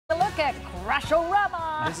at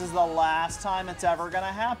CrashARama. This is the last time it's ever going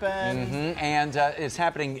to happen. And it's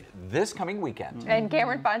happening this coming weekend. And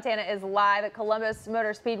Cameron Fontana is live at Columbus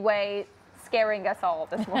Motor Speedway, scaring us all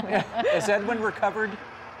this morning. Is Edwin recovered?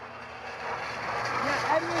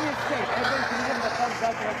 Yeah, Edwin is safe. Edwin, can you give him a thumbs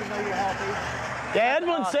up to let them know you're healthy? Yeah,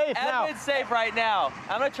 Edwin's safe now. Edwin's safe right now.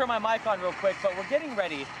 I'm going to turn my mic on real quick, but we're getting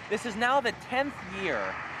ready. This is now the 10th year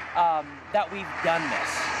that we've done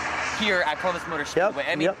this here at Columbus Motor Speedway.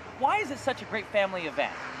 I mean, why is it such a great family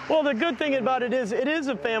event? Well, the good thing about it is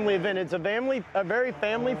a family event. It's a very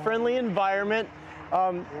family-friendly environment.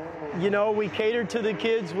 You know, we cater to the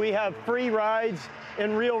kids. We have free rides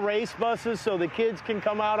in real race buses, so the kids can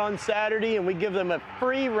come out on Saturday and we give them a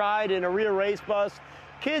free ride in a real race bus.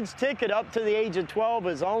 Kids' ticket up to the age of 12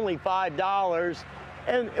 is only $5.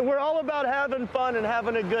 And we're all about having fun and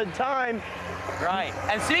having a good time. Right.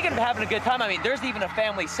 And speaking of having a good time, I mean, there's even a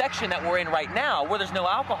family section that we're in right now where there's no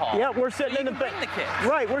alcohol. Yeah, we're sitting in the kids.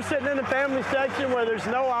 Right, we're sitting in the family section where there's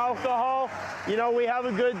no alcohol. You know, we have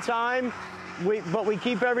a good time. But we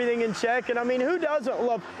keep everything in check. And I mean, who doesn't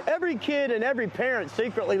love, every kid and every parent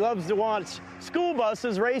secretly loves to watch school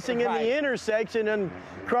buses racing in the intersection and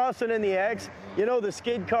crossing in the X. You know, the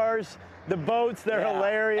skid cars, the boats, they're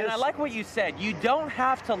hilarious. And I like what you said. You don't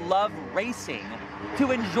have to love racing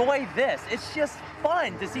to enjoy this. It's just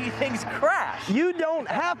fun to see things crash. You don't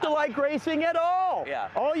have to like racing at all. Yeah.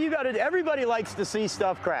 All you got to do, everybody likes to see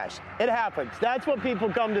stuff crash. It happens. That's what people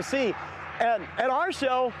come to see. And at our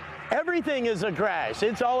show, everything is a crash.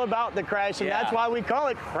 It's all about the crash, and that's why we call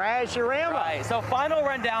it CrashARama. Right, so final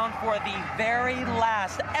rundown for the very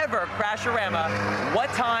last ever CrashARama. What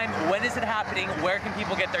time, when is it happening, where can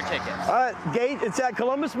people get their tickets? It's at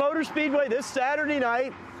Columbus Motor Speedway this Saturday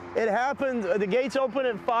night. It happens, the gates open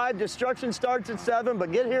at 5, destruction starts at 7,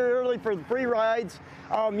 but get here early for the free rides.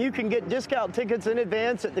 You can get discount tickets in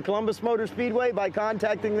advance at the Columbus Motor Speedway by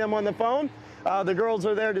contacting them on the phone. The girls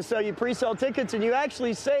are there to sell you pre-sale tickets, and you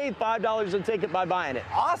actually save $5 a ticket by buying it.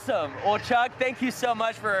 Awesome. Well, Chuck, thank you so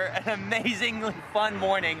much for an amazingly fun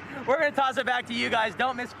morning. We're going to toss it back to you guys.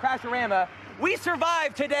 Don't miss CrashARama. We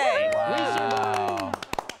survived today. Wow.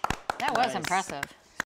 That was impressive.